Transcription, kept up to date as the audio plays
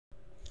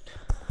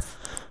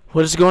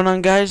What is going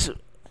on, guys?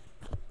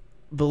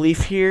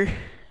 Belief here,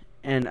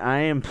 and I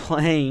am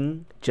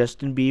playing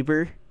Justin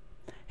Bieber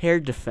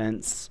hair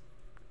defense.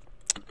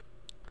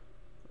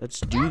 Let's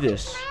do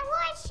this. Welcome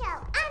to my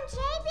award show. I'm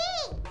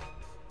JB.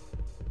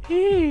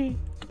 Hey.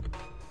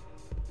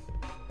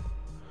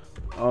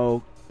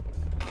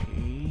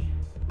 Okay.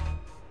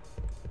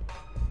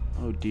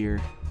 Oh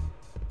dear.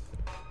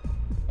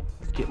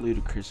 Let's get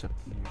Ludacris up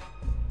in here.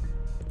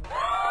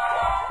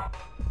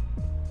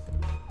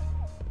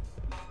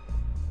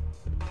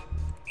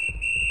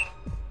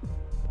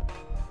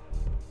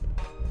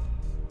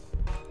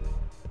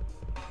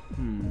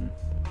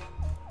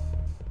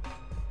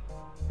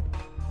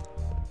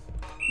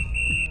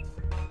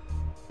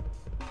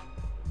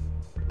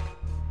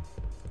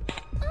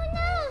 Oh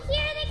no,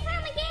 here they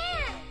come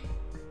again.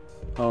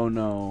 Oh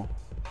no.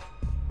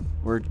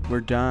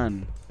 We're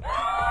done.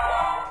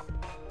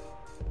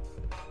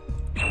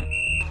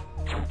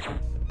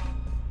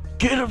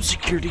 Get him,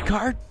 security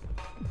guard!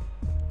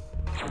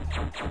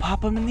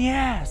 Pop him in the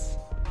ass!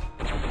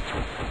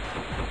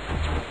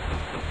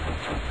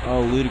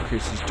 Oh,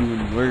 Ludacris is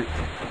doing work.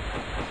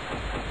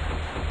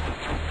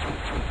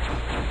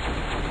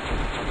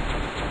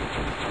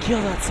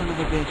 Kill that son of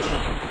a bitch.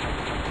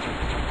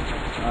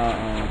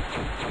 Uh-oh.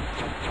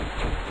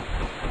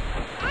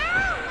 Ow,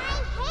 my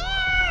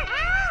hair!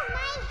 Ow,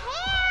 my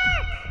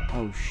hair!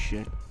 Oh,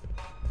 shit.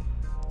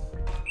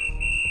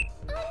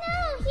 Oh no,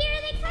 here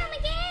they come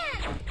again.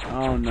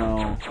 Oh,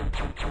 no.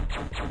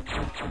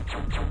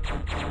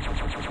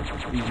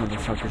 These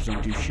motherfuckers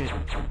don't do shit.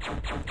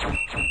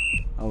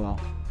 Oh, well.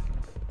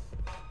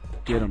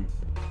 Get him.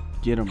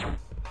 Get him.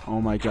 Oh,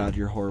 my God,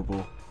 you're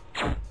horrible.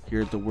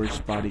 You're the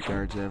worst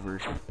bodyguards ever.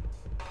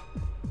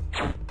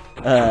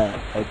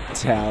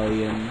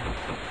 Italian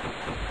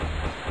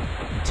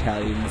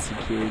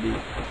security.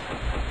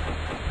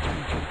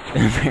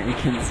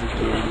 American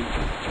security.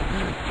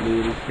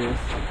 Ludicrous.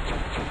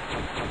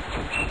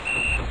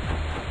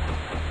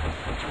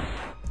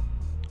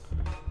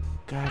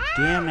 God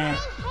damn it.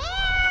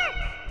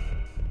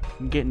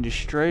 I'm getting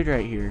destroyed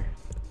right here.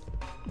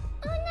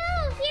 Oh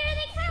no, here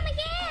they come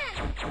again.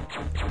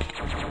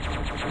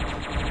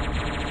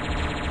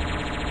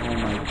 Oh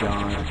my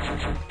God.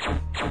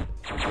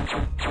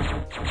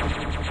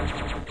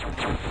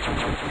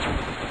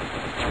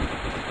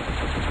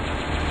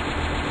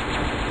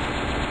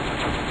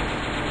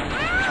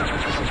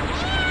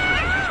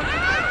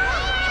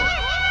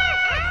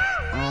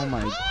 Oh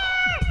my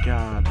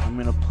God. I'm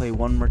gonna play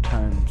one more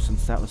time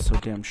since that was so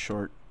damn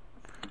short.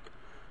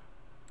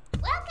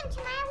 Welcome to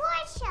my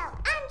award show.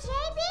 I'm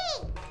JB.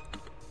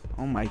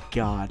 Oh my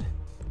God.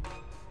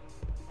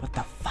 What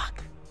the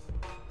fuck?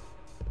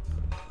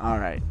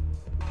 Alright.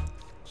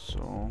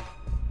 So,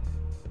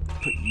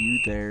 put you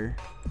there.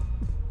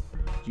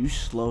 You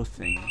slow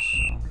things,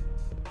 so.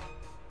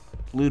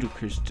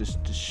 Ludacris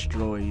just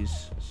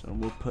destroys, so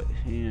we'll put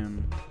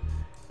him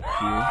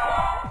here.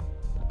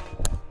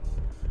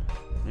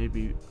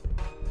 Maybe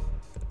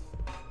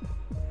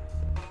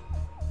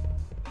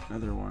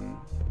another one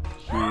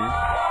here.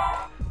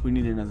 We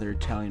need another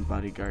Italian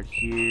bodyguard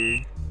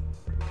here.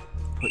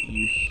 Put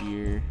you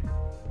here.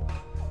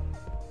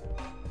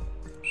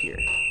 Here.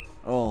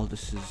 Oh,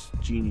 this is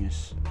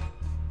genius.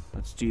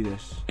 Let's do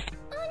this.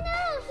 Oh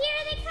no,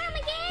 here they come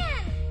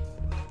again.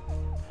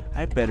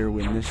 I better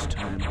win this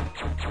time.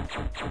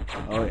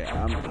 Oh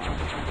yeah,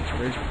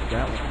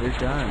 they're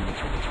done.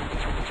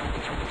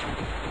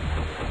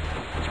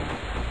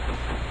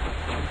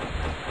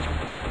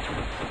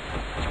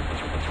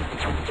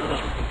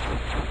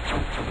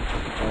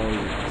 Oh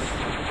yes.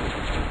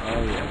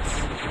 Oh yes.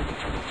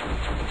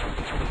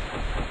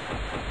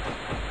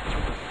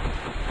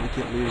 Look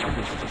at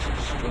Ludacris just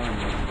destroying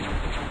everything.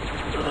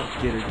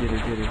 Get her, get her,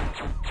 get her.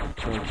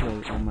 Kill her, kill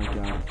her. Oh my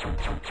God.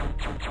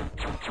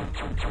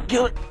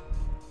 Kill her!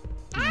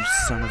 You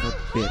son of a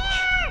bitch.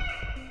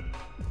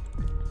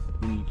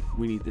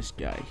 We need this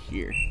guy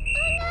here.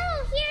 Oh no,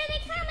 here they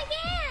come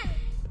again.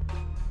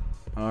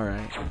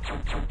 Alright.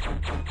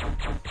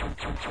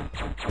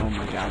 Oh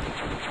my God.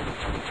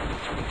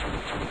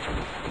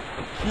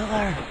 Kill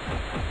her!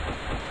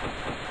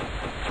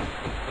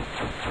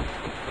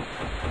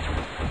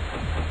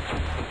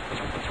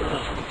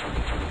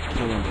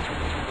 Kill him.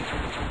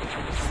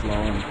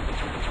 Slow him.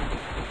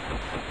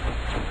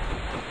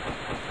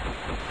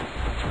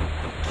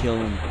 Kill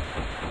him.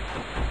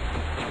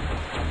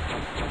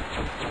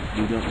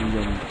 We don't need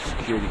any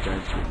security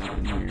guards getting up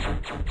in here.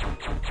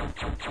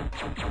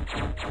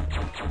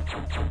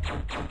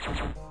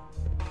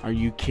 Are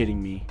you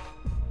kidding me?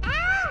 Ow,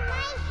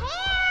 my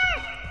hair!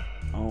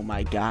 Oh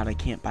my God, I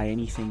can't buy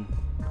anything.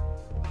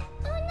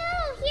 Oh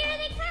no, here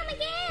they come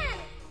again.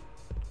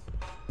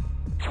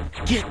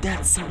 Get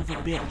that son of a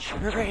bitch!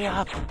 Hurry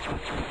up!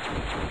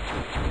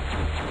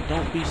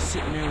 Don't be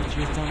sitting there with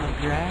your thumb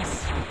up your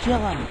ass. Kill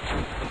him!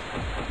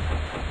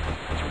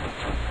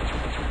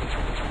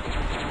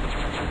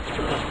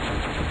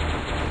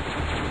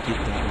 Get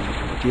that one.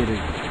 Get her.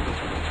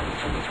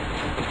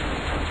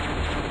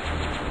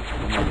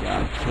 Oh my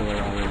God, kill her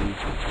already.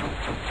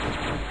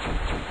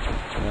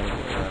 That'll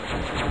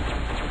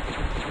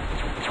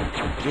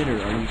Get her,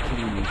 are you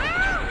kidding me?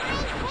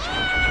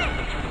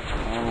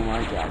 Oh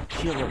my god,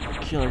 kill her,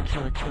 kill her,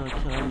 kill her, kill her,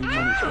 kill her, I need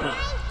money.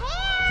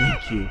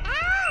 Thank you.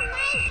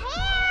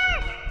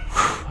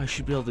 Whew, I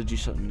should be able to do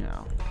something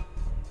now.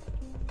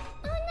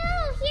 Oh no,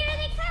 here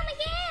they come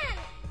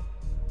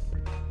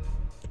again!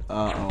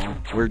 Uh-oh,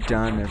 we're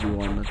done,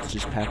 everyone. Let's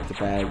just pack the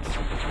bags.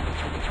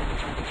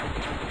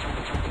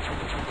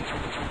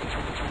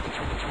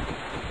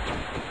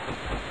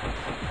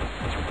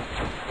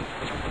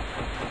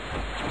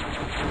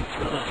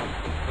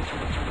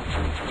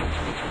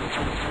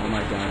 Oh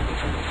my god.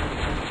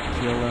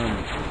 Kill him.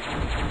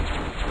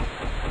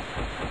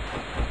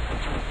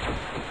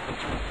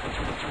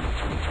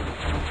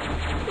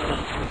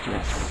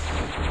 Yes.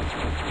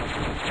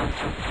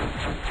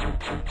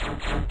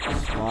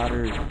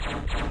 Slaughtered.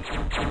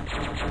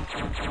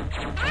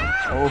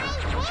 Oh.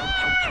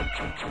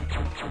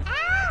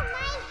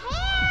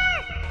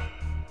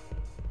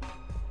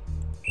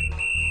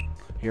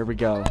 Here we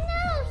go. Oh no,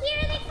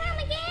 here they come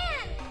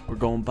again! We're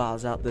going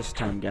balls out this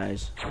time,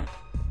 guys.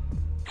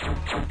 Oh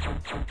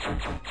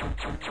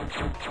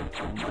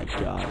my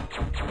god.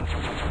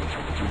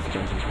 These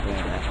guys are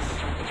badass.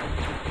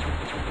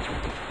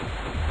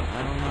 I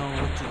don't know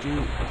what to do.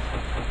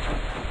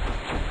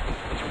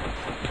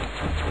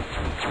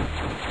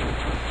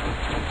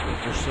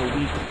 They're so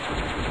weak.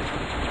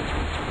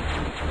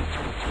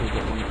 Can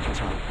get one at the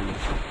top,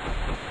 please?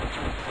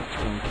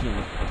 Kill him, kill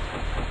him.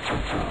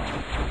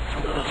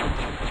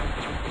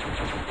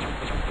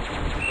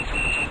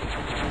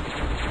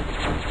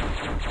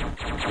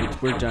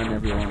 We're done,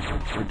 everyone.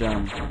 We're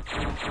done.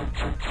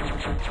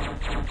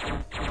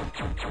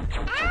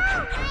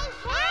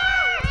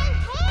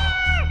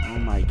 Oh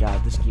my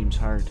god, this game's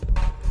hard.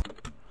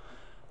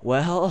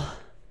 Well,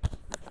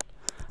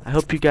 I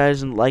hope you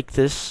guys like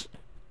this.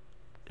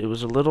 It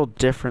was a little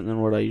different than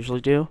what I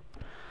usually do.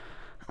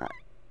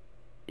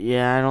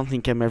 Yeah, I don't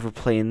think I'm ever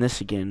playing this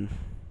again.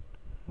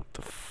 What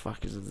the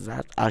fuck is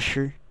that?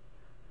 Usher?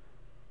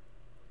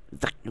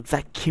 Is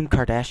that Kim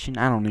Kardashian?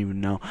 I don't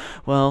even know.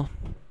 Well,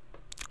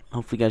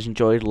 hopefully you guys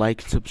enjoyed.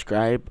 Like,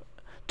 subscribe.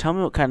 Tell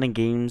me what kind of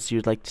games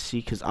you'd like to see,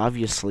 because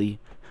obviously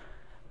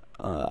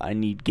I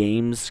need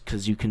games,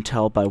 because you can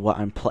tell by what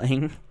I'm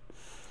playing.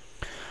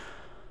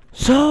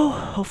 So,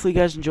 hopefully you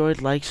guys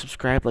enjoyed. Like,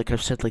 subscribe, like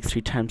I've said like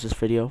 3 times this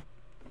video.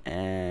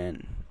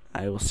 And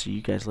I will see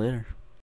you guys later.